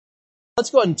Let's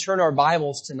go ahead and turn our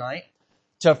Bibles tonight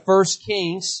to 1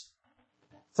 Kings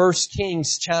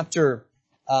chapter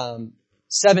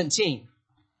 17.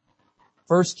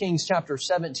 1 Kings chapter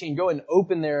 17. Go ahead and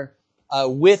open there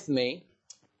with me.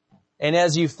 And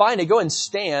as you find it, go ahead and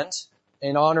stand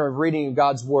in honor of reading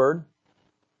God's Word.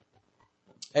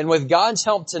 And with God's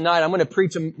help tonight, I'm going to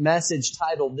preach a message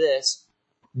titled this,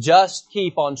 Just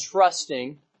Keep on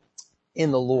Trusting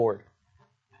in the Lord.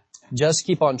 Just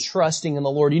keep on trusting in the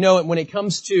Lord. You know, when it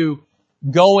comes to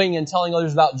going and telling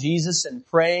others about Jesus and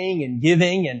praying and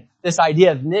giving and this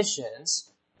idea of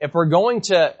missions, if we're going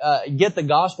to get the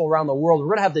gospel around the world,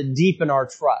 we're going to have to deepen our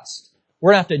trust.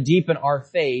 We're going to have to deepen our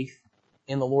faith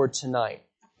in the Lord tonight.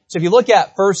 So if you look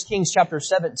at 1 Kings chapter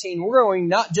 17, we're going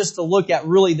not just to look at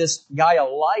really this guy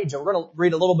Elijah. We're going to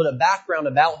read a little bit of background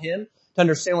about him to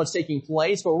understand what's taking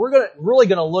place, but we're really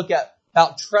going to look at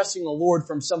about trusting the Lord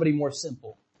from somebody more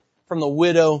simple, from the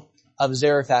widow of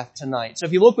Zarephath tonight. So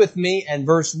if you look with me at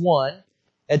verse 1,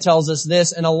 it tells us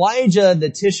this, And Elijah the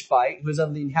Tishbite, who is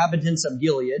of the inhabitants of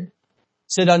Gilead,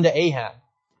 said unto Ahab,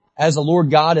 As the Lord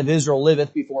God of Israel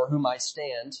liveth, before whom I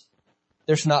stand,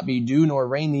 there shall not be dew nor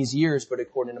rain these years, but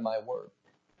according to my word.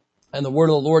 And the word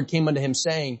of the Lord came unto him,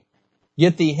 saying,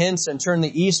 Get thee hence, and turn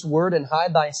the eastward, and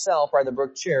hide thyself by the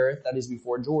brook Cherith, that is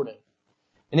before Jordan.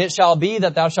 And it shall be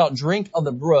that thou shalt drink of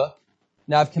the brook,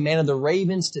 and I have commanded the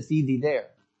ravens to feed thee there.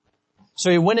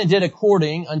 So he went and did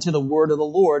according unto the word of the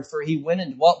Lord, for he went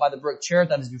and dwelt by the brook Cherith,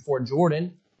 that is before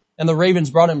Jordan. And the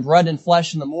ravens brought him bread and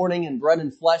flesh in the morning, and bread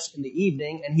and flesh in the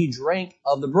evening, and he drank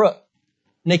of the brook.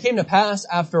 And it came to pass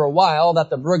after a while that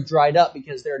the brook dried up,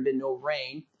 because there had been no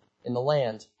rain in the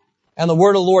land. And the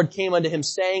word of the Lord came unto him,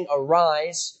 saying,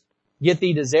 Arise, get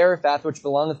thee to Zarephath, which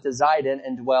belongeth to Zidon,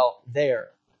 and dwell there.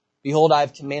 Behold, I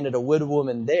have commanded a widow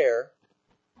woman there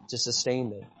to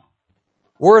sustain thee.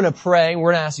 We're going to pray.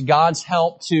 We're going to ask God's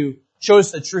help to show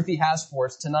us the truth He has for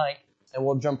us tonight, and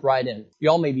we'll jump right in. You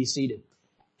all may be seated.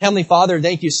 Heavenly Father,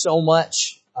 thank you so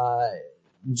much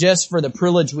just for the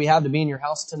privilege we have to be in your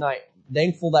house tonight.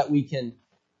 Thankful that we can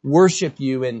worship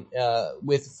you and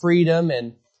with freedom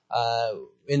and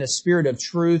in a spirit of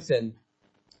truth. And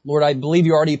Lord, I believe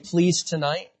you're already pleased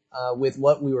tonight with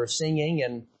what we were singing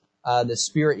and the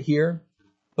Spirit here.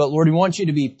 But Lord, we want you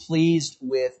to be pleased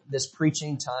with this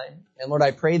preaching time. And Lord,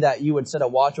 I pray that you would set a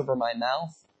watch over my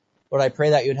mouth. Lord, I pray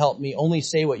that you would help me only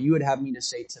say what you would have me to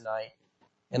say tonight,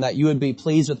 and that you would be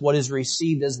pleased with what is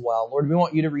received as well. Lord, we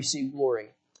want you to receive glory.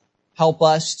 Help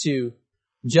us to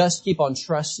just keep on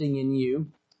trusting in you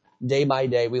day by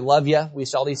day. We love you. We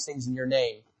say all these things in your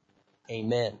name.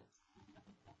 Amen.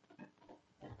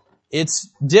 It's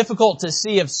difficult to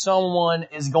see if someone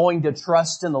is going to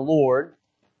trust in the Lord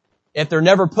if they're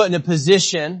never put in a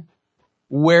position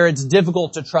where it's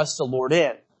difficult to trust the Lord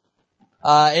in.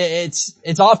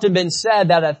 It's often been said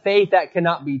that a faith that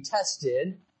cannot be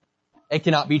tested, it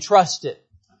cannot be trusted.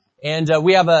 And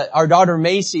we have our daughter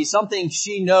Macy. Something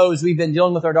she knows we've been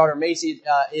dealing with our daughter Macy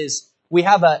is we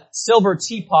have a silver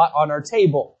teapot on our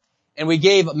table. And we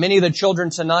gave many of the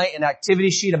children tonight an activity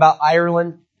sheet about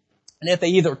Ireland. And if they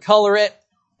either color it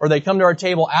or they come to our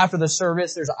table after the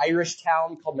service, there's an Irish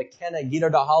town called McKenna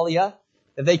Gidahalia.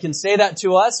 If they can say that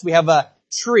to us, we have a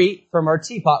treat from our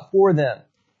teapot for them.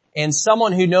 And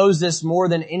someone who knows this more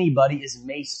than anybody is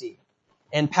Macy.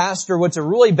 And Pastor, what's a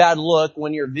really bad look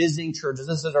when you're visiting churches,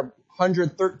 this is our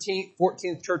 113th,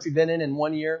 14th church we've been in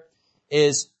 1 year,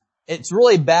 is it's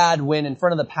really bad when in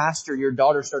front of the pastor your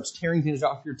daughter starts tearing things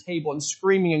off your table and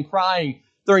screaming and crying,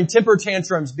 throwing temper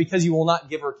tantrums because you will not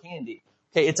give her candy.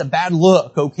 Okay, it's a bad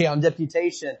look, okay, on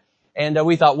deputation. And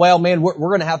we thought, well, man, we're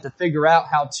going to have to figure out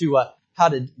how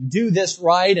to do this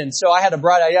right. And so I had a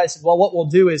bright idea. I said, well, what we'll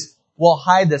do is we'll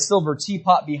hide the silver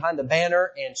teapot behind the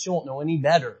banner and she won't know any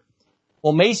better.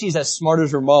 Well, Macy's as smart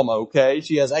as her mama, okay?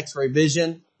 She has x-ray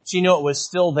vision. She knew it was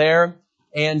still there.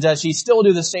 And she still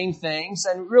do the same things.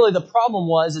 And really the problem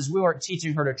is we weren't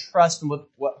teaching her to trust in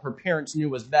what her parents knew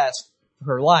was best for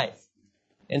her life.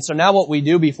 And so now what we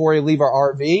do before we leave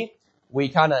our RV,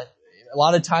 we a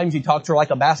lot of times you talk to her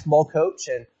like a basketball coach,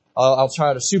 and I'll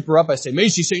try to soup her up. I say,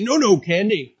 Macy, say no,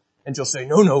 candy. And she'll say,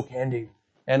 no, candy.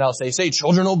 And I'll say,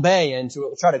 children obey. And so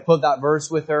we'll try to quote that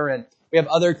verse with her. And we have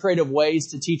other creative ways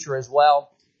to teach her as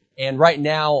well. And right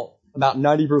now, about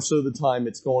 90% of the time,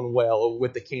 it's going well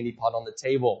with the candy pot on the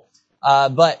table.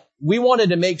 But we wanted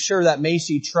to make sure that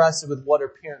Macy trusted with what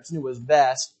her parents knew was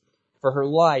best for her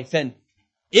life. And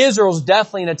Israel's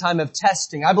definitely in a time of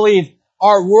testing. I believe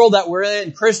our world that we're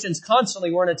in, Christians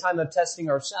constantly, we're in a time of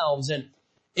testing ourselves. And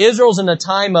Israel's in a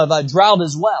time of drought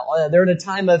as well. They're in a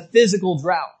time of physical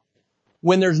drought.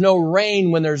 When there's no rain,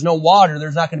 when there's no water,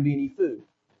 there's not going to be any food.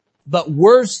 But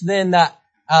worse than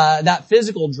that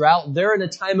physical drought, they're in a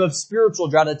time of spiritual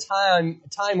drought, a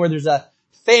time where there's a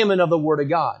famine of the Word of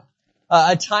God.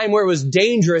 A time where it was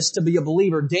dangerous to be a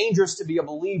believer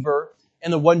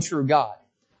in the one true God.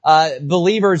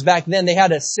 Believers back then, they had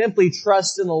to simply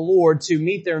trust in the Lord to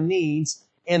meet their needs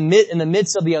in the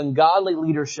midst of the ungodly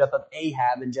leadership of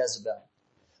Ahab and Jezebel.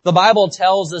 The Bible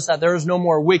tells us that there is no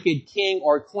more wicked king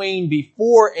or queen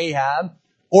before Ahab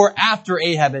or after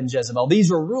Ahab and Jezebel.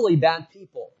 These were really bad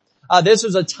people. This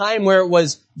was a time where it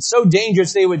was so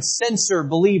dangerous they would censor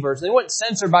believers. They wouldn't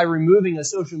censor by removing a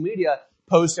social media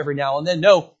post every now and then.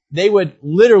 No, they would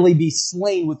literally be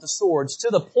slain with the swords, to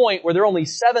the point where there are only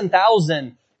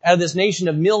 7,000 out of this nation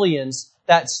of millions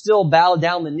that still bow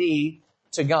down the knee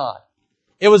to God.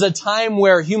 It was a time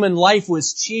where human life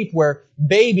was cheap, where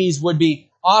babies would be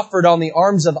offered on the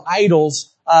arms of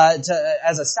idols as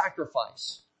a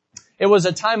sacrifice. It was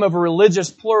a time of religious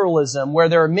pluralism where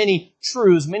there are many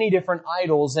truths, many different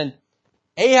idols. And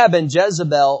Ahab and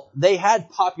Jezebel, they had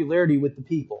popularity with the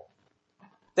people.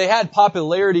 They had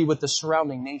popularity with the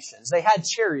surrounding nations. They had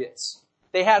chariots.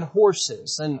 They had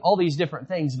horses and all these different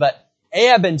things. But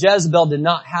Ahab and Jezebel did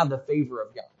not have the favor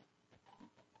of God.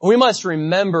 We must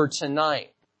remember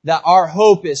tonight that our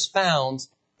hope is found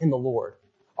in the Lord.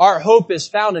 Our hope is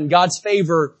found in God's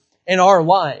favor in our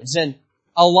lives. And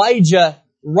Elijah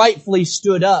rightfully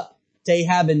stood up to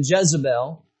Ahab and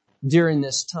Jezebel during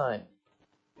this time.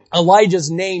 Elijah's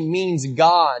name means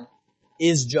God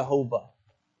is Jehovah.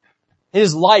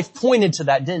 His life pointed to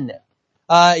that, didn't it?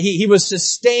 He was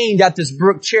sustained at this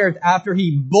brook Cherith after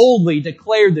he boldly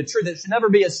declared the truth. It should never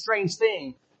be a strange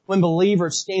thing when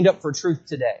believers stand up for truth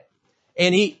today.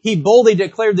 And he boldly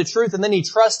declared the truth, and then he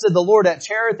trusted the Lord at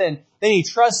Cherith, and then he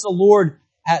trusts the Lord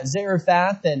at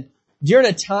Zarephath. And during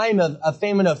a time of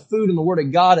famine of food and the Word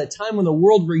of God, a time when the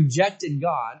world rejected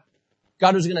God,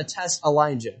 God was going to test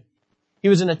Elijah. He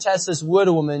was going to test this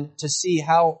widow woman to see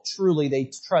how truly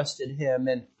they trusted him.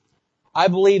 And I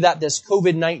believe that this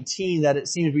COVID-19 that it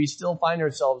seems we still find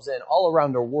ourselves in all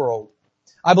around our world,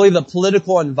 I believe the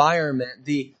political environment,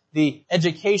 the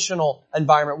educational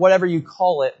environment, whatever you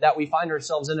call it, that we find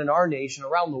ourselves in our nation,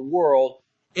 around the world,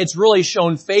 it's really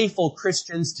shown faithful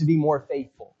Christians to be more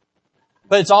faithful.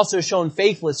 But it's also shown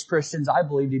faithless Christians, I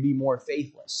believe, to be more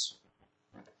faithless.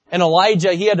 And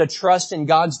Elijah, he had to trust in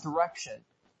God's direction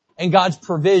and God's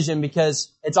provision,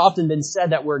 because it's often been said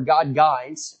that where God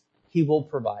guides, He will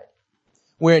provide.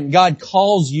 When God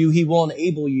calls you, He will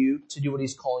enable you to do what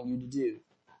He's calling you to do.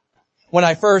 When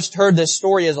I first heard this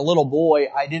story as a little boy,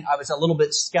 I was a little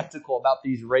bit skeptical about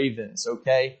these ravens,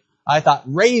 okay? I thought,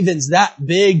 ravens that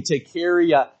big to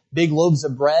carry big loaves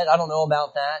of bread? I don't know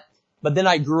about that. But then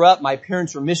I grew up, my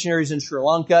parents were missionaries in Sri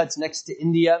Lanka, it's next to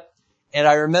India. And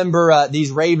I remember these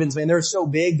ravens, man, they're so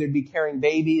big, they'd be carrying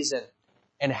babies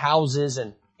and houses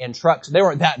and trucks. They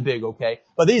weren't that big, okay?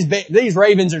 But these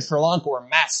ravens in Sri Lanka were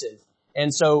massive.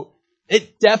 And so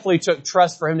it definitely took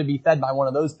trust for him to be fed by one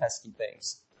of those pesky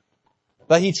things.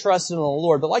 But he trusted in the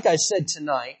Lord. But like I said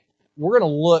tonight, we're going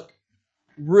to look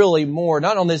really more,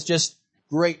 not on this just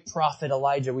great prophet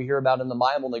Elijah we hear about in the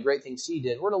Bible and the great things he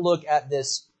did. We're going to look at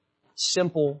this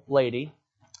simple lady,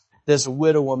 this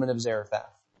widow woman of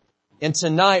Zarephath. And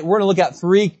tonight, we're going to look at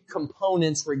three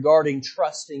components regarding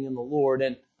trusting in the Lord.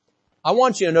 And I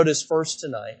want you to notice first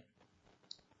tonight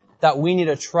that we need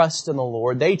to trust in the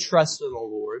Lord. They trusted in the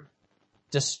Lord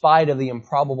despite of the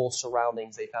improbable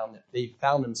surroundings they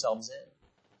found themselves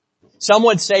in. Some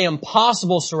would say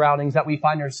impossible surroundings that we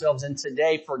find ourselves in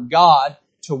today for God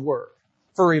to work,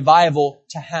 for revival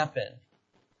to happen,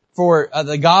 for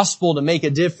the gospel to make a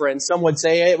difference. Some would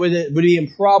say it would be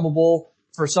improbable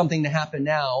for something to happen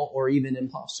now, or even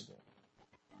impossible.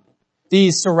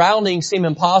 These surroundings seem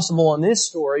impossible in this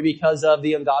story because of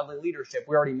the ungodly leadership.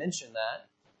 We already mentioned that.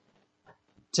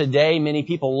 Today, many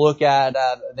people look at,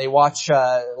 they watch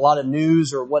a lot of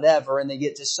news or whatever, and they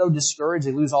get just so discouraged,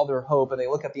 they lose all their hope, and they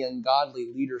look at the ungodly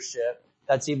leadership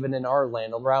that's even in our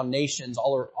land, around nations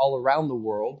all around the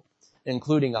world,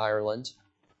 including Ireland.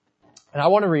 And I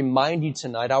want to remind you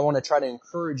tonight, I want to try to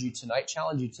encourage you tonight,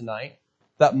 challenge you tonight,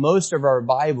 that most of our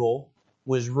Bible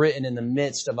was written in the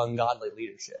midst of ungodly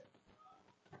leadership.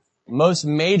 Most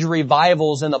major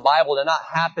revivals in the Bible did not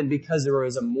happen because there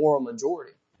was a moral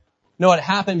majority. No, it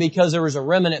happened because there was a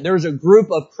remnant. There was a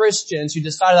group of Christians who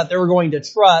decided that they were going to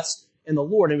trust in the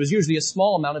Lord. It was usually a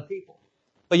small amount of people.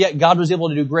 But yet God was able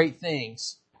to do great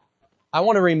things. I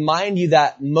want to remind you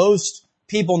that most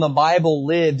people in the Bible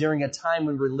lived during a time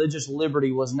when religious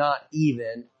liberty was not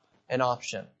even an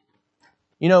option.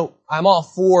 You know, I'm all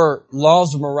for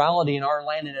laws of morality in our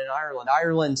land and in Ireland.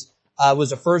 Ireland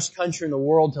was the first country in the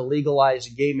world to legalize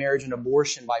gay marriage and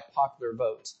abortion by popular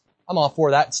vote. I'm all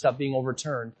for that stuff being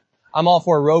overturned. I'm all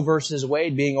for Roe versus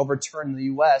Wade being overturned in the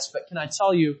U.S., but can I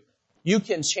tell you, you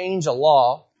can change a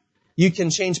law, you can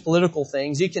change political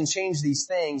things, you can change these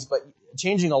things, but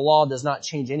changing a law does not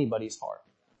change anybody's heart.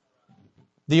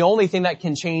 The only thing that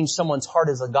can change someone's heart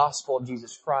is the gospel of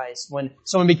Jesus Christ. When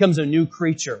someone becomes a new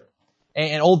creature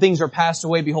and old things are passed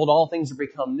away, behold, all things are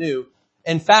become new.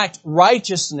 In fact,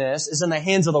 righteousness is in the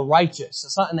hands of the righteous.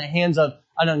 It's not in the hands of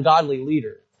an ungodly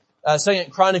leader. 2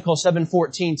 Chronicles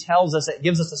 7:14 tells us, it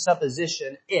gives us a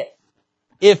supposition,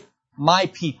 if my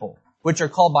people, which are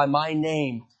called by my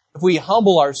name, if we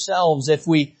humble ourselves, if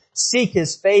we seek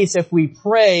His face, if we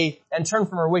pray and turn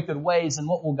from our wicked ways, then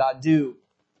what will God do?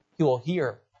 He will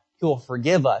hear. He will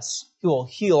forgive us. He will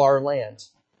heal our land.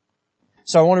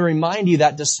 So I want to remind you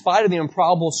that despite of the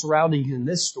improbable surroundings in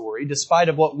this story, despite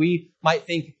of what we might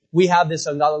think we have this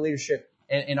ungodly leadership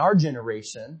in our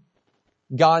generation,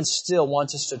 God still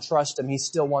wants us to trust Him. He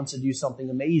still wants to do something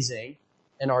amazing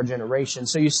in our generation.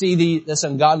 So you see this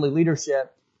ungodly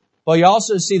leadership, but you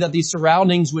also see that these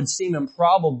surroundings would seem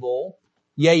improbable,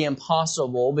 yea,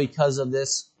 impossible, because of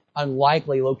this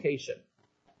unlikely location.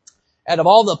 Out of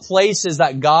all the places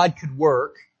that God could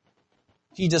work,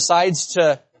 He decides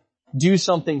to do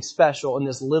something special in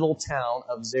this little town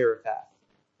of Zarephath.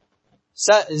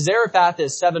 Zarephath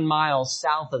is 7 miles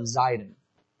south of Zidon.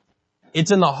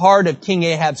 It's in the heart of King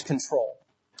Ahab's control.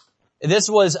 This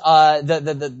was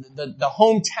the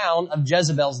hometown of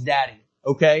Jezebel's daddy.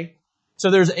 Okay, so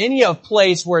there's any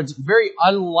place where it's very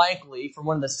unlikely for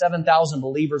one of the 7,000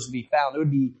 believers to be found. It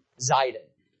would be Zidon.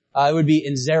 It would be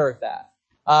in Zarephath.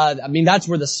 That's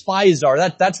where the spies are.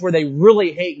 That's where they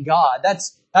really hate God.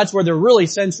 That's where they're really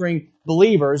censoring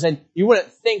believers. And you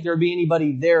wouldn't think there'd be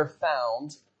anybody there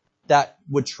found that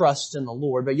would trust in the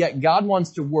Lord. But yet God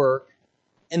wants to work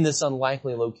in this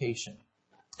unlikely location.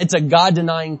 It's a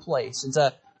God-denying place. It's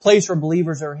a place where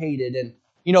believers are hated. And,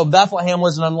 Bethlehem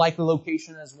was an unlikely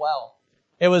location as well.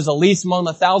 It was the least among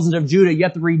the thousands of Judah,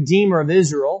 yet the Redeemer of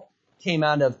Israel came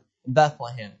out of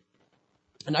Bethlehem.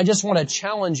 And I just want to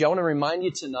challenge you. I want to remind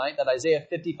you tonight that Isaiah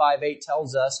 55:8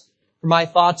 tells us, "For my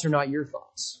thoughts are not your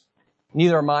thoughts.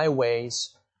 Neither are my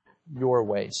ways your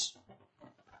ways."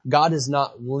 God is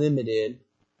not limited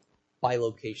by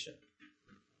location.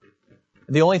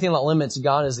 The only thing that limits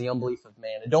God is the unbelief of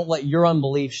man. And don't let your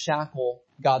unbelief shackle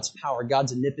God's power,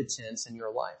 God's omnipotence in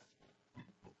your life.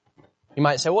 You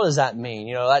might say, what does that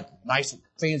mean? That nice,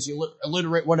 fancy,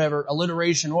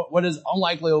 alliteration. What is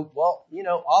unlikely? Well,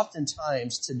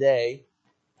 oftentimes today,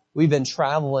 we've been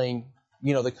traveling,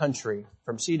 the country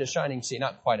from sea to shining sea.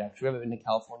 Not quite, actually. We haven't been to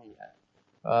California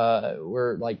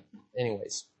yet.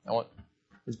 Anyways,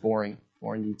 it's boring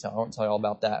detail. I won't tell you all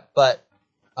about that. But,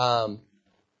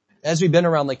 as we've been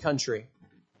around the country,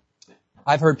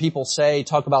 I've heard people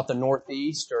talk about the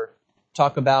Northeast or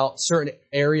talk about certain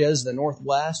areas, the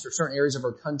Northwest or certain areas of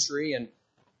our country and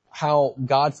how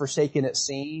God-forsaken it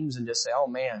seems, and just say, oh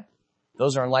man,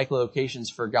 those are unlikely locations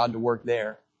for God to work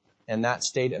there in that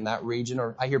state, in that region.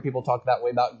 Or I hear people talk that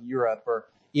way about Europe or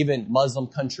even Muslim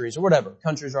countries or whatever,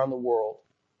 countries around the world.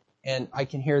 And I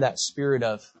can hear that spirit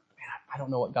of, man, I don't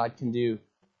know what God can do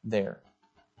there.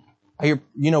 I hear,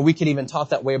 we could even talk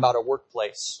that way about our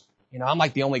workplace. I'm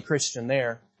like the only Christian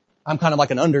there. I'm kind of like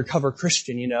an undercover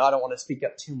Christian, I don't want to speak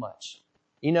up too much.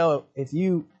 If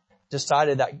you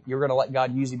decided that you're going to let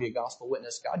God use you to be a gospel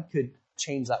witness, God could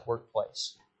change that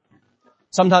workplace.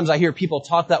 Sometimes I hear people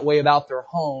talk that way about their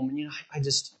home, and I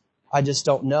just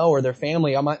don't know, or their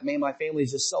family. My family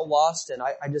is just so lost, and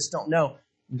I just don't know.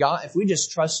 God, if we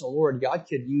just trust the Lord, God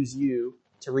could use you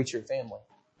to reach your family.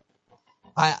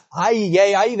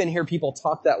 I even hear people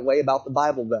talk that way about the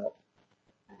Bible Belt.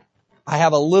 I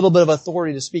have a little bit of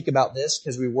authority to speak about this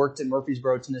because we worked in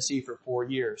Murfreesboro, Tennessee for 4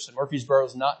 years. And Murfreesboro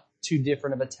is not too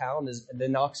different of a town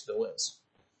than Knoxville is.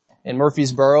 In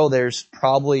Murfreesboro, there's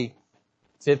probably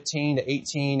 15 to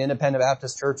 18 independent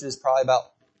Baptist churches. Probably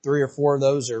about 3 or 4 of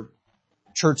those are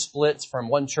church splits from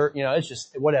one church. It's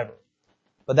just whatever.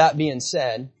 But that being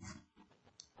said,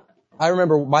 I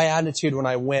remember my attitude when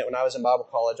I was in Bible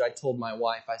college. I told my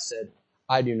wife, I said,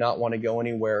 I do not want to go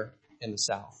anywhere in the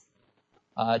South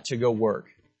to go work.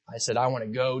 I said, I want to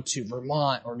go to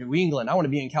Vermont or New England. I want to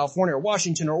be in California or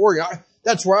Washington or Oregon.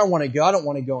 That's where I want to go. I don't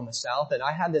want to go in the South. And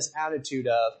I had this attitude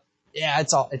of, yeah,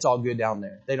 it's all good down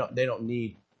there. They don't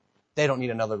need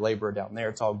another laborer down there.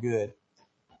 It's all good.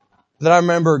 But then I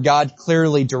remember God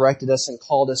clearly directed us and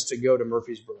called us to go to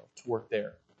Murfreesboro to work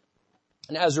there.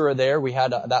 And as we were there, we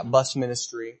had that bus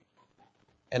ministry.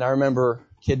 And I remember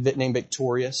a kid named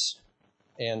Victorious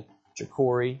and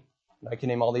Ja'Cory I can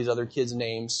name all these other kids'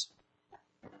 names.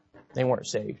 They weren't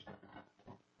saved.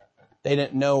 They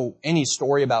didn't know any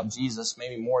story about Jesus,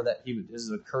 maybe more that this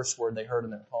is a curse word they heard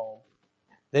in their home.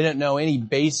 They didn't know any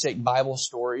basic Bible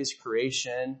stories,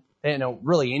 creation. They didn't know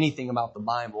really anything about the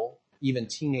Bible, even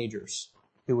teenagers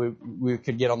who we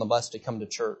could get on the bus to come to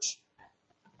church.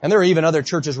 And there are even other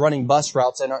churches running bus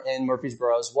routes in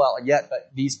Murfreesboro as well. But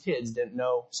these kids didn't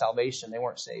know salvation. They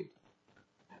weren't saved.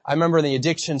 I remember in the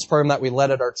addictions program that we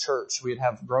led at our church, we'd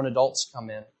have grown adults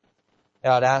come in.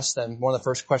 And I'd ask them, one of the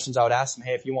first questions I would ask them,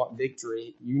 hey, if you want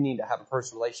victory, you need to have a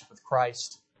personal relationship with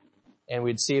Christ. And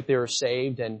we'd see if they were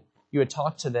saved, and you would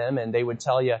talk to them, and they would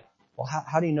tell you, well,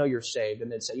 how do you know you're saved?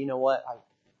 And they'd say, you know what?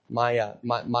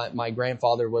 My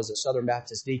grandfather was a Southern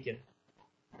Baptist deacon.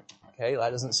 Okay,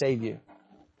 that doesn't save you.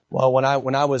 Well, when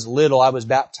I was little, I was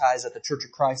baptized at the Church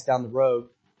of Christ down the road.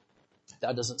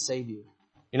 That doesn't save you.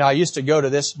 You know, I used to go to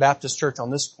this Baptist church on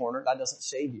this corner. That doesn't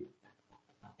save you.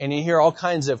 And you hear all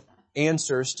kinds of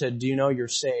answers to do you know you're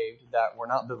saved that were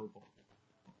not biblical.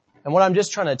 And what I'm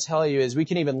just trying to tell you is we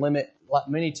can even limit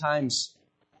many times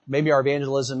maybe our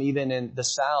evangelism even in the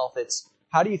South. It's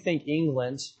how do you think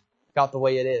England got the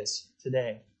way it is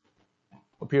today?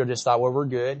 Well, people just thought, well, we're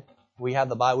good. We have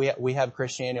the Bible. We have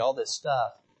Christianity, all this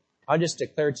stuff. I just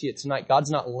declare to you tonight,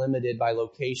 God's not limited by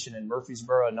location in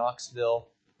Murfreesboro, Knoxville,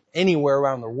 anywhere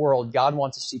around the world. God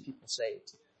wants to see people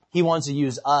saved. He wants to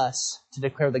use us to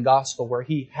declare the gospel where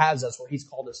He has us, where He's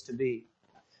called us to be.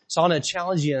 So I'm going to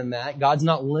challenge you in that. God's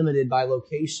not limited by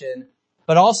location,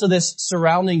 but also this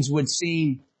surroundings would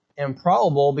seem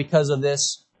improbable because of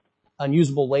this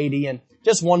unusable lady. And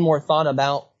just one more thought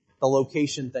about the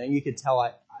location thing. You could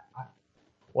tell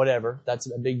whatever, that's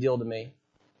a big deal to me.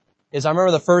 Is I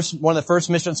remember one of the first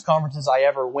missions conferences I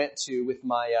ever went to with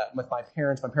my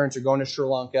parents. My parents are going to Sri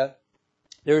Lanka.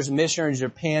 There was a missionary in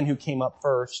Japan who came up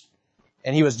first,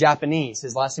 and he was Japanese.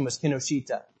 His last name was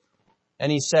Kinoshita.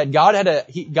 And he said, God had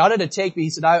to take me. He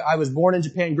said, I was born in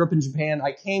Japan, grew up in Japan.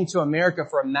 I came to America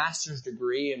for a master's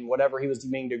degree in whatever he was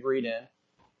being degreed in.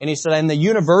 And he said, in the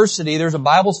university, there's a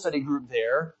Bible study group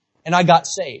there, and I got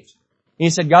saved. And he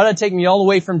said, God had to take me all the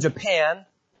way from Japan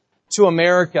to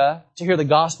America to hear the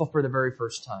gospel for the very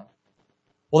first time.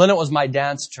 Well, then it was my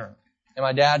dad's turn. And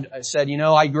my dad said, you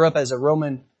know, I grew up as a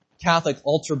Roman Catholic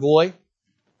altar boy.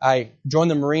 I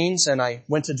joined the Marines and I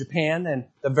went to Japan, and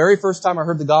the very first time I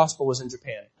heard the gospel was in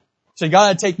Japan. So God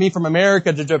had to take me from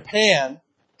America to Japan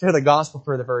to hear the gospel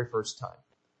for the very first time.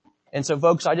 And so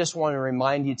folks, I just want to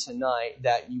remind you tonight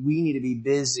that we need to be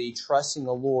busy trusting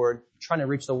the Lord, trying to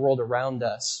reach the world around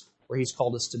us where He's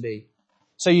called us to be.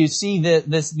 So you see that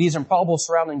these improbable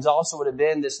surroundings also would have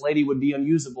been, this lady would be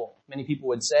unusable. Many people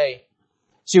would say.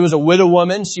 She was a widow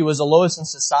woman. She was the lowest in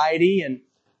society.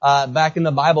 And back in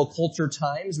the Bible culture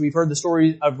times, we've heard the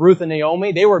story of Ruth and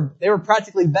Naomi. They were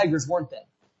practically beggars, weren't they?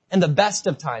 And the best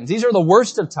of times. These are the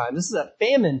worst of times. This is a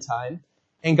famine time.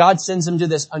 And God sends them to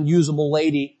this unusable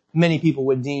lady many people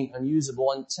would deem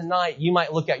unusable. And tonight, you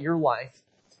might look at your life.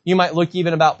 You might look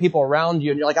even about people around you,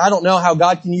 and you're like, I don't know how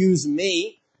God can use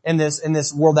me in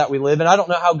this world that we live in. I don't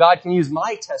know how God can use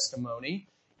my testimony.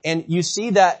 And you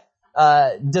see that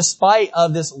despite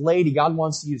of this lady, God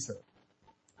wants to use her.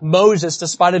 Moses,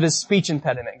 despite of his speech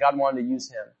impediment, God wanted to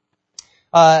use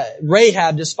him.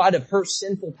 Rahab, despite of her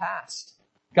sinful past,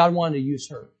 God wanted to use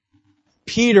her.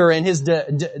 Peter and his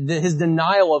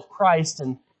denial of Christ,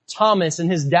 and Thomas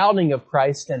and his doubting of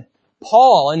Christ, and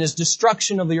Paul and his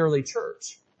destruction of the early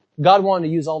church. God wanted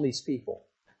to use all these people.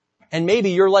 And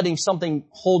maybe you're letting something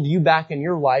hold you back in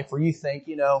your life where you think,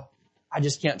 you know, I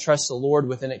just can't trust the Lord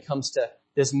when it comes to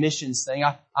this missions thing.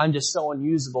 I'm just so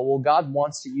unusable. Well, God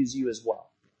wants to use you as well.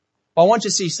 But I want you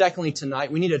to see, secondly,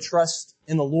 tonight, we need to trust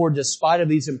in the Lord despite of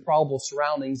these improbable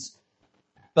surroundings.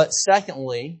 But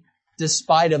secondly,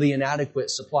 despite of the inadequate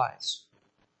supplies.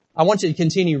 I want you to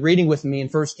continue reading with me in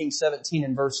 1 Kings 17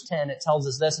 and verse 10. It tells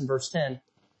us this in verse 10.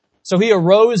 So he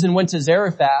arose and went to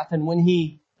Zarephath, and when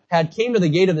he had came to the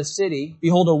gate of the city,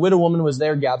 behold, a widow woman was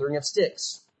there gathering of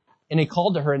sticks. And he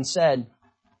called to her and said,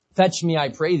 Fetch me, I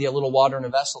pray thee, a little water in a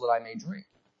vessel that I may drink.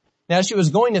 Now as she was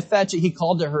going to fetch it, he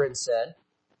called to her and said,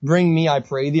 Bring me, I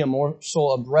pray thee, a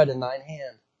morsel of bread in thine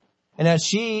hand. And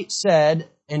she said,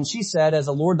 As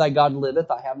the Lord thy God liveth,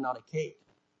 I have not a cake,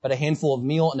 but a handful of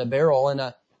meal in a barrel, and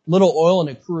a little oil in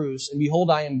a cruse. And behold,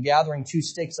 I am gathering 2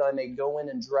 sticks that I may go in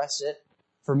and dress it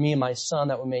for me and my son,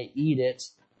 that we may eat it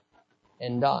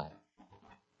and die.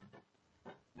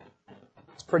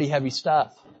 It's pretty heavy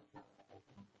stuff.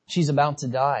 She's about to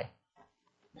die.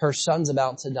 Her son's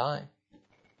about to die.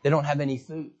 They don't have any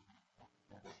food.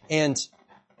 And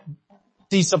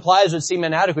These supplies would seem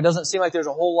inadequate. It doesn't seem like there's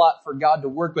a whole lot for God to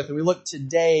work with. And we look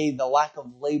today, the lack of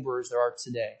laborers there are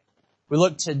today. We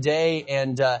look today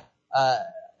and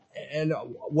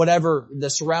whatever the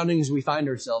surroundings we find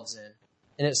ourselves in,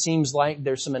 and it seems like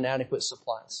there's some inadequate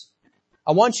supplies.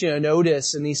 I want you to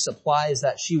notice in these supplies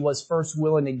that she was first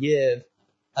willing to give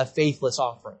a faithless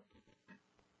offering.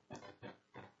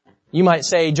 You might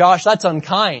say, Josh, that's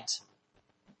unkind.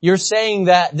 You're saying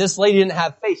that this lady didn't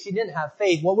have faith. She didn't have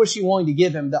faith. What was she willing to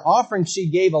give him? The offering she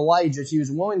gave Elijah, she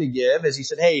was willing to give, as he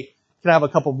said, hey, can I have a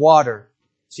cup of water?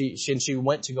 She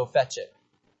went to go fetch it.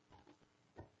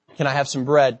 Can I have some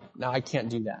bread? No, I can't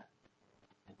do that.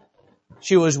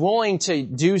 She was willing to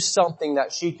do something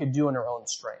that she could do in her own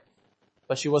strength,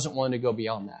 but she wasn't willing to go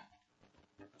beyond that.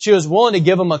 She was willing to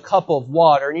give him a cup of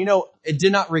water. And it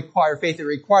did not require faith. It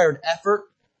required effort.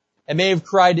 It may have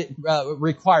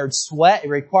required sweat. It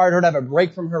required her to have a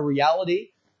break from her reality.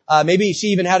 Maybe she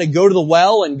even had to go to the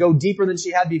well and go deeper than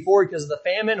she had before because of the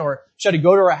famine, or she had to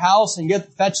go to her house and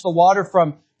fetch the water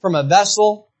from a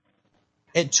vessel.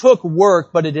 It took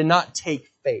work, but it did not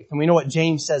take faith. And we know what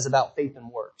James says about faith and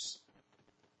works.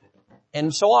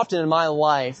 And so often in my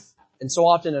life, and so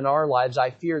often in our lives, I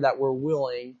fear that we're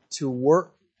willing to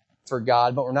work for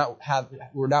God, but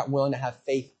we're not willing to have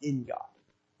faith in God.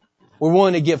 We're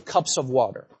willing to give cups of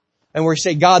water. And we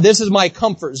say, God, this is my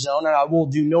comfort zone, and I will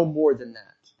do no more than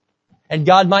that. And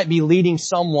God might be leading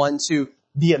someone to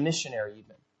be a missionary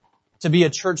even, to be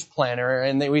a church planner.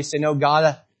 And we say, no,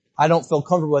 God, I don't feel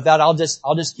comfortable with that. I'll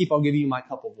give you my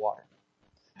cup of water.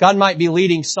 God might be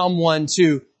leading someone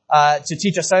to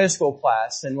teach a Sunday school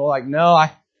class. And we're like, no,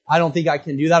 I don't think I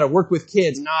can do that. Or work with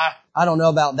kids. No, I don't know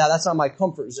about that. That's not my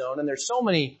comfort zone. And there's so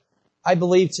many, I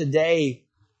believe today,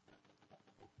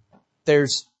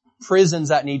 there's prisons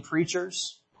that need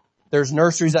preachers. There's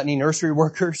nurseries that need nursery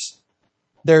workers.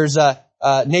 There's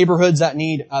neighborhoods that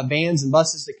need vans and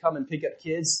buses to come and pick up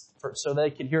kids so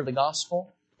they can hear the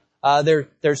gospel.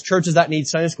 There's churches that need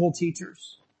Sunday school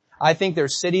teachers. I think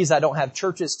there's cities that don't have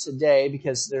churches today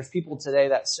because there's people today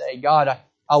that say, God,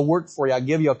 I'll work for you. I'll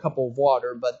give you a cup of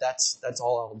water, but that's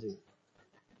all I'll do.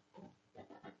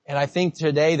 And I think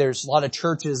today there's a lot of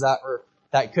churches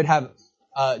that could have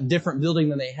a different building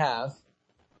than they have,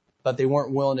 but they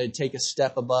weren't willing to take a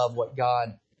step above what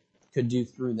God could do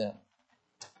through them.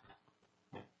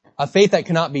 A faith that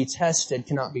cannot be tested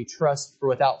cannot be trusted, for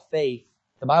without faith,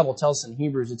 the Bible tells us in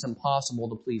Hebrews, it's impossible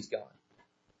to please God.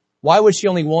 Why was she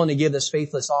only willing to give this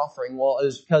faithless offering? Well, it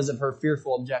was because of her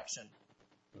fearful objection.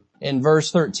 In verse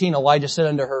 13, Elijah said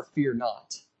unto her, fear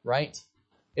not, right?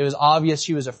 It was obvious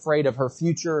she was afraid of her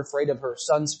future, afraid of her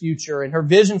son's future, and her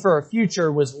vision for her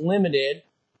future was limited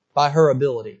by her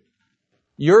ability.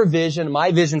 Your vision,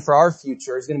 my vision for our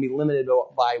future is going to be limited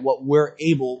by what we're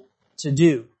able to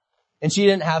do. And she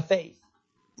didn't have faith.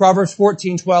 Proverbs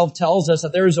 14:12 tells us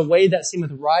that there is a way that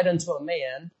seemeth right unto a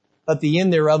man, but the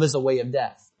end thereof is a way of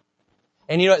death.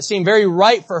 And it seemed very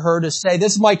right for her to say,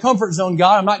 this is my comfort zone,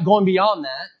 God, I'm not going beyond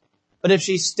that. But if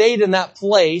she stayed in that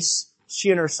place, she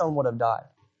and her son would have died.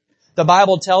 The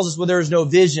Bible tells us where there is no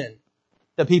vision,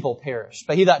 the people perish.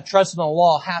 But he that trusts in the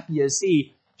law, happy is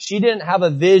he. She didn't have a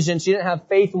vision, she didn't have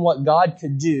faith in what God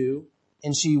could do,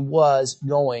 and she was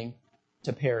going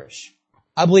to perish.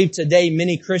 I believe today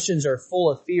many Christians are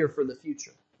full of fear for the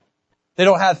future. They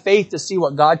don't have faith to see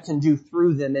what God can do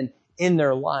through them and in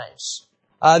their lives.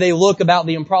 They look about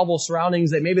the improbable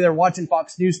surroundings. That maybe they're watching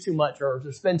Fox News too much, or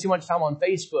they spend too much time on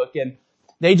Facebook, and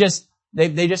they just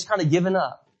kind of given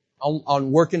up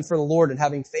on working for the Lord and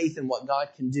having faith in what God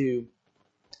can do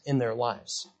in their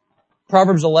lives.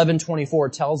 Proverbs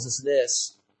 11:24 tells us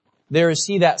this: there is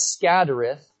he that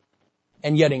scattereth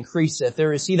and yet increaseth.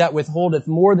 There is he that withholdeth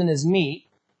more than is meet,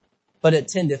 but it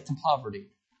tendeth to poverty.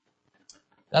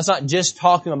 That's not just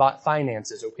talking about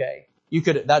finances, okay?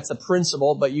 That's a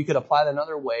principle, but you could apply that in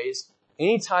other ways.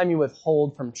 Anytime you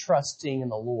withhold from trusting in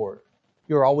the Lord,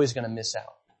 you're always going to miss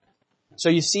out. So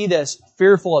you see this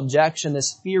fearful objection,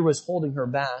 this fear was holding her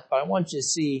back, but I want you to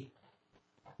see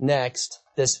next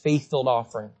this faith-filled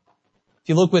offering. If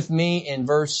you look with me in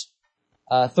verse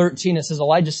 13, it says,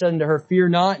 Elijah said unto her, fear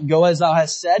not, go as thou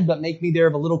hast said, but make me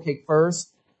thereof a little cake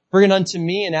first. Bring it unto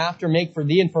me, and after make for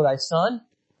thee and for thy son.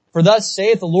 For thus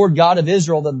saith the Lord God of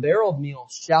Israel, the barrel of meal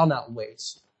shall not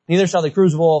waste, neither shall the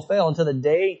cruse of oil fail until the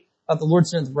day that the Lord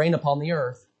sendeth rain upon the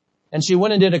earth. And she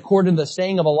went and did according to the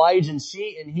saying of Elijah, and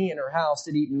she and he and her house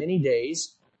did eat many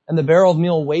days, and the barrel of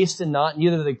meal wasted not,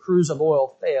 neither did the cruse of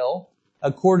oil fail,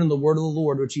 according to the word of the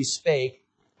Lord which he spake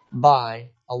by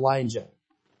Elijah.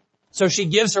 So she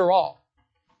gives her all.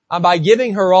 And by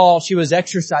giving her all, she was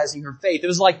exercising her faith. It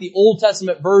was like the Old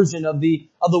Testament version of the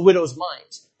widow's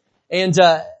mite. And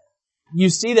you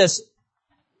see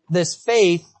this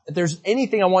faith. If there's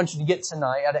anything I want you to get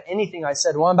tonight out of anything I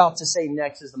said, what I'm about to say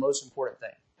next is the most important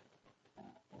thing.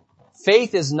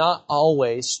 Faith is not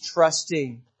always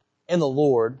trusting in the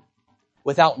Lord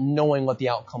without knowing what the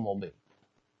outcome will be.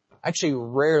 Actually,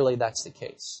 rarely that's the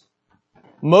case.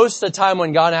 Most of the time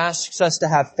when God asks us to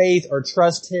have faith or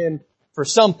trust Him for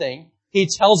something, He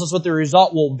tells us what the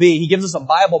result will be. He gives us a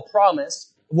Bible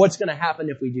promise of what's going to happen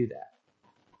if we do that.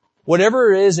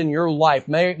 Whatever it is in your life,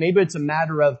 maybe it's a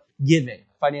matter of giving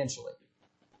financially.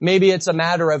 Maybe it's a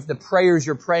matter of the prayers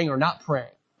you're praying or not praying.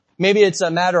 Maybe it's a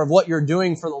matter of what you're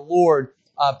doing for the Lord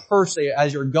personally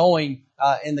as you're going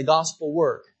in the gospel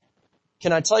work.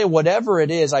 Can I tell you, whatever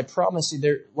it is, I promise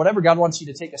you, whatever God wants you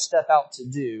to take a step out to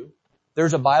do,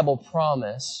 there's a Bible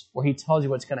promise where He tells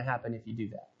you what's going to happen if you do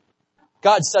that.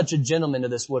 God's such a gentleman to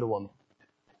this widow woman.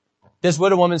 This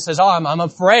widow woman says, I'm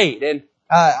afraid, and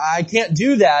I can't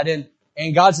do that.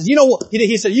 And God says, you know what?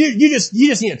 He said, you just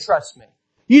need to trust me.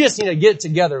 You just need to get it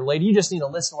together, lady. You just need to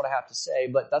listen to what I have to say.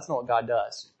 But that's not what God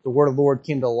does. The word of the Lord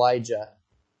came to Elijah,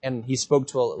 and He spoke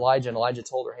to Elijah, and Elijah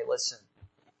told her, hey, listen,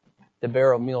 the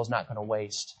barrel of meal is not going to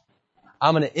waste.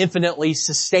 I'm going to infinitely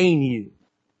sustain you.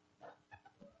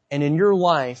 And in your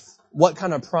life, what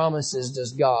kind of promises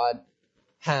does God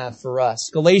have for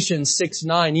us? Galatians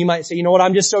 6:9, you might say, you know what,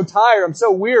 I'm just so tired, I'm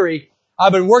so weary.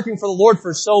 I've been working for the Lord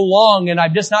for so long, and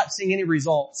I'm just not seeing any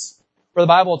results. For the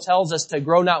Bible tells us to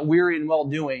grow not weary in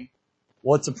well-doing.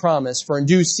 Well, it's a promise. For in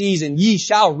due season ye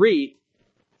shall reap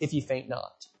if ye faint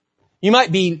not. You might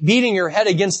be beating your head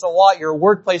against the wall at your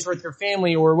workplace or with your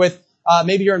family or with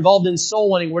maybe you're involved in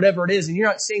soul winning, whatever it is, and you're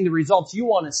not seeing the results you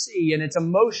want to see, and it's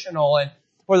emotional. And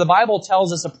where the Bible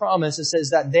tells us a promise, it says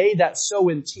that they that sow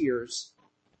in tears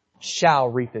shall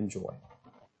reap in joy.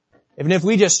 Even if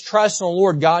we just trust in the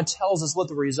Lord, God tells us what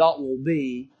the result will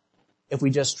be if we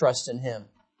just trust in Him.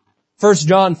 1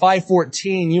 John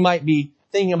 5:14, you might be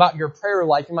thinking about your prayer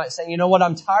life. You might say, you know what,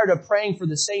 I'm tired of praying for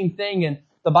the same thing. And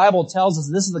the Bible tells us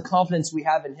this is the confidence we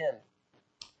have in Him.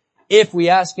 If we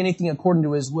ask anything according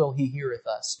to His will, He heareth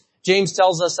us. James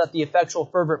tells us that the effectual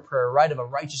fervent prayer, right, of a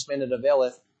righteous man that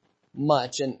availeth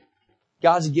much. And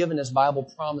God's given us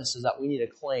Bible promises that we need to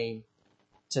claim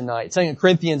tonight. 2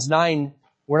 Corinthians 9,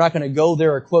 we're not going to go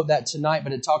there or quote that tonight,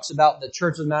 but it talks about the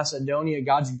church of Macedonia,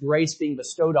 God's grace being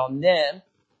bestowed on them.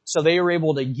 So they were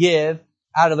able to give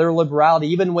out of their liberality,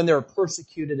 even when they were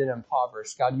persecuted and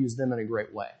impoverished. God used them in a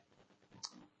great way.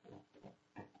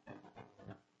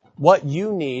 What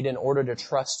you need in order to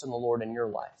trust in the Lord in your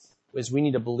life is we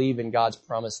need to believe in God's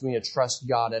promise. We need to trust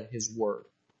God at His word.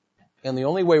 And the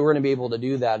only way we're going to be able to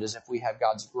do that is if we have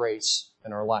God's grace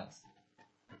in our life.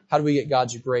 How do we get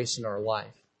God's grace in our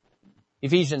life?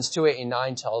 Ephesians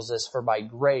 2:8-9 tells us, for by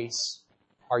grace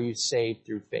are you saved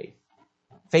through faith.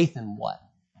 Faith in what?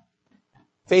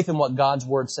 Faith in what God's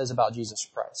word says about Jesus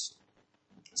Christ.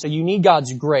 So you need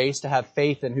God's grace to have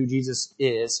faith in who Jesus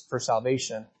is for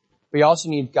salvation. But you also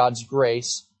need God's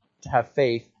grace to have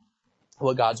faith in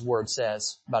what God's word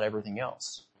says about everything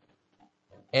else.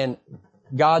 And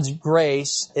God's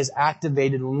grace is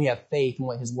activated when we have faith in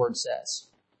what His word says.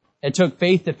 It took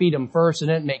faith to feed Him first, and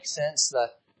it makes sense.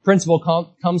 The principle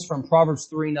comes from Proverbs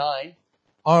 3:9.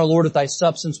 Honor the Lord with thy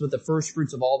substance, with the first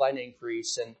fruits of all thine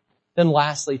increase. And then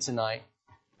lastly tonight,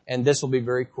 and this will be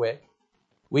very quick,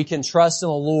 we can trust in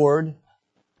the Lord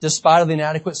despite of the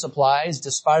inadequate supplies,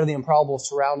 despite of the improbable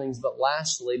surroundings, but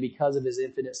lastly, because of His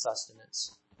infinite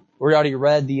sustenance. We already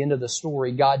read the end of the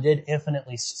story. God did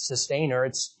infinitely sustain her.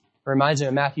 It reminds me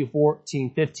of Matthew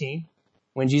 14:15,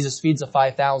 when Jesus feeds the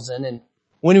 5,000. And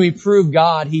when we prove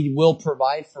God, He will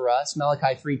provide for us.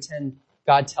 Malachi 3:10,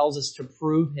 God tells us to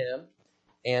prove Him,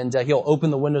 and He'll open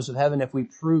the windows of heaven if we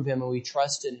prove Him and we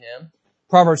trust in Him.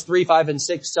 Proverbs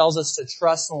 3:5-6 tells us to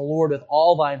trust in the Lord with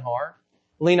all thine heart.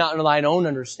 Lean not unto thine own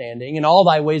understanding. In all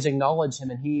thy ways acknowledge Him,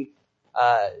 and He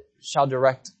shall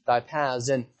direct thy paths.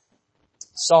 And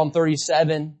Psalm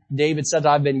 37, David said,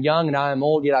 I've been young and I am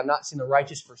old, yet I've not seen the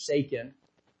righteous forsaken,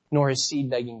 nor his seed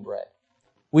begging bread.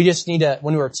 We just need to,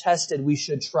 when we're tested, we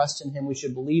should trust in Him. We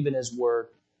should believe in His word.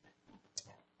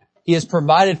 He has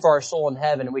provided for our soul in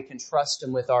heaven, and we can trust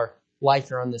Him with our life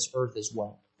here on this earth as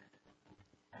well.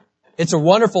 It's a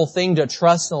wonderful thing to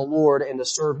trust in the Lord and to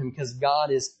serve Him, because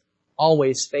God is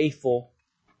always faithful.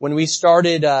 When we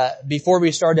started, before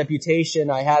we started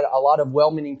deputation, I had a lot of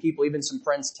well-meaning people, even some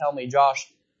friends, tell me,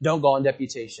 Josh, don't go on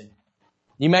deputation.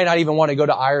 You may not even want to go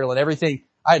to Ireland. Everything.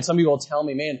 I had some people tell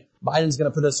me, man, Biden's going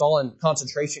to put us all in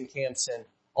concentration camps and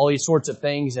all these sorts of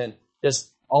things and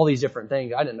just all these different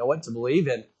things. I didn't know what to believe.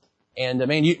 And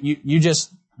man, you're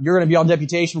going to be on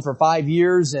deputation for 5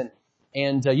 years, and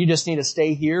and you just need to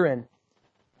stay here.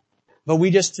 But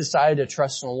we just decided to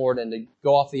trust in the Lord and to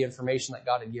go off the information that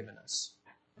God had given us.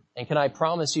 And can I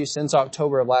promise you, since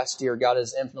October of last year, God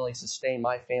has infinitely sustained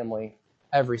my family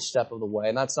every step of the way.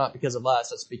 And that's not because of us.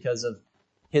 That's because of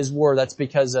His Word. That's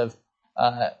because of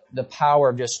the power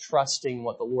of just trusting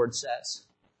what the Lord says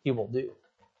He will do.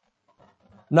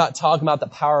 I'm not talking about the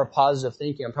power of positive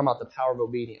thinking. I'm talking about the power of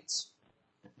obedience.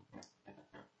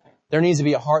 There needs to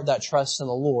be a heart that trusts in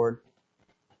the Lord.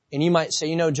 And you might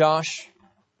say, Josh,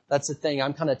 that's the thing.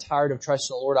 I'm kind of tired of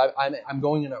trusting the Lord. I'm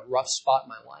going in a rough spot in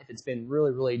my life. It's been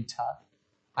really, really tough.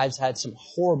 I've had some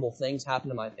horrible things happen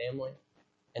to my family.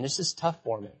 And it's just tough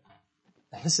for me.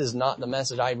 This is not the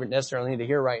message I necessarily need to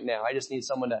hear right now. I just need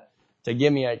someone to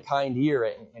give me a kind ear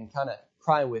and kind of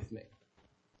cry with me.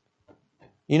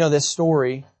 This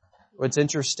story, what's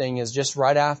interesting is just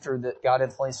right after that God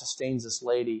infinitely sustains this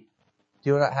lady, do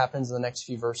you know what happens in the next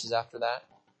few verses after that?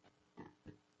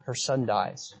 Her son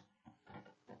dies.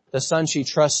 The son she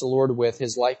trusts the Lord with,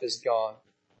 his life is gone.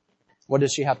 What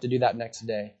does she have to do that next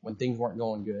day when things weren't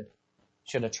going good?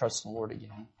 She had to trust the Lord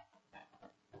again.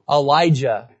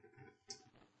 Elijah,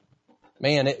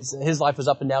 man, his life was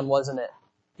up and down, wasn't it?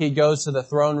 He goes to the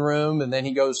throne room and then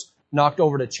he goes knocked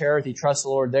over to Cherith. He trusts the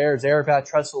Lord there. Zarephath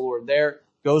trusts the Lord there.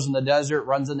 Goes in the desert,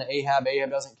 runs into Ahab. Ahab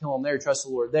doesn't kill him there. He trusts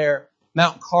the Lord there.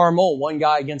 Mount Carmel, one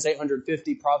guy against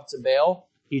 850 prophets of Baal.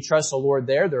 He trusts the Lord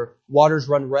there. Their waters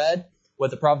run red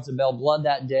with the prophets of Baal blood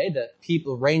that day. The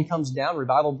rain comes down,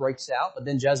 revival breaks out, but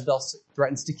then Jezebel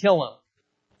threatens to kill him.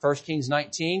 1 Kings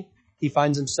 19, he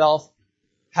finds himself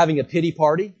having a pity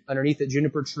party underneath a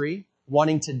juniper tree,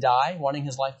 wanting to die, wanting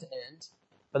his life to end.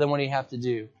 But then what did he have to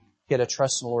do? He had to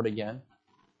trust in the Lord again.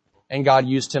 And God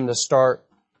used him to start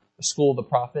a school of the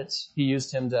prophets. He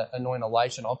used him to anoint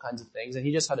Elisha and all kinds of things. And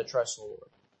he just had to trust the Lord.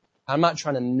 I'm not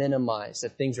trying to minimize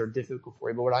that things are difficult for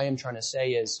you, but what I am trying to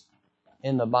say is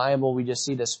in the Bible, we just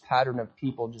see this pattern of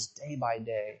people just day by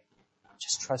day,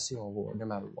 just trusting the Lord no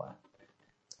matter what.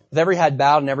 With every head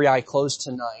bowed and every eye closed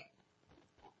tonight,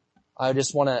 I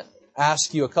just want to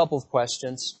ask you a couple of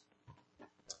questions.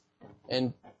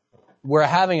 And we're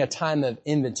having a time of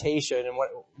invitation, and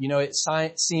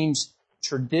it seems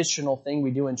traditional thing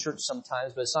we do in church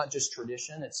sometimes, but it's not just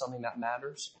tradition. It's something that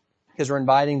matters because we're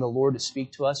inviting the Lord to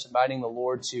speak to us, inviting the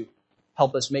Lord to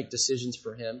help us make decisions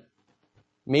for Him.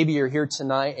 Maybe you're here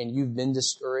tonight and you've been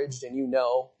discouraged and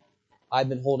I've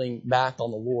been holding back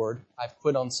on the Lord. I've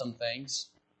quit on some things.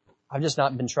 I've just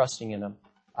not been trusting in Him.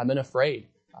 I've been afraid.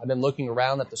 I've been looking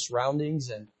around at the surroundings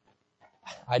and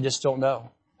I just don't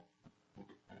know.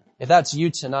 If that's you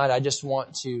tonight, I just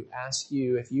want to ask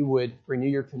you if you would renew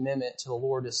your commitment to the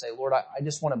Lord to say, Lord, I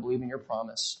just want to believe in your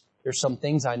promise. There's some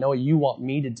things I know you want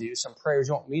me to do, some prayers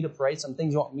you want me to pray, some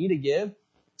things you want me to give,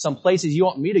 some places you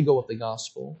want me to go with the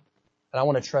gospel. And I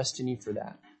want to trust in you for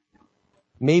that.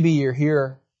 Maybe you're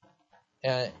here,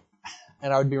 and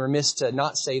I would be remiss to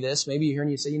not say this. Maybe you're here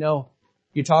and you say,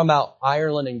 you're talking about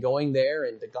Ireland and going there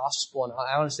and the gospel, and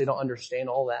I honestly don't understand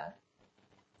all that.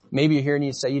 Maybe you're here and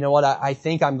you say, I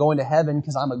think I'm going to heaven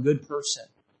because I'm a good person.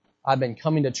 I've been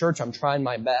coming to church. I'm trying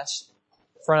my best.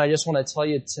 Friend, I just want to tell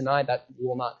you tonight that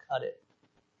will not cut it.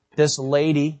 This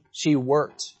lady, she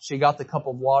worked. She got the cup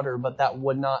of water, but that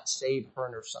would not save her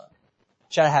and her son.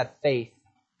 She had to have faith.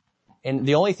 And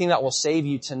the only thing that will save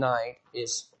you tonight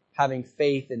is having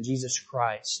faith in Jesus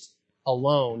Christ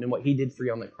alone and what He did for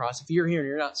you on the cross. If you're here and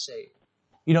you're not saved,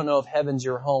 you don't know if heaven's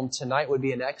your home, tonight would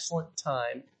be an excellent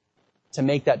time to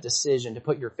make that decision, to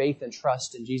put your faith and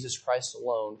trust in Jesus Christ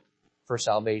alone for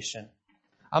salvation.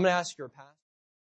 I'm going to ask your pastor.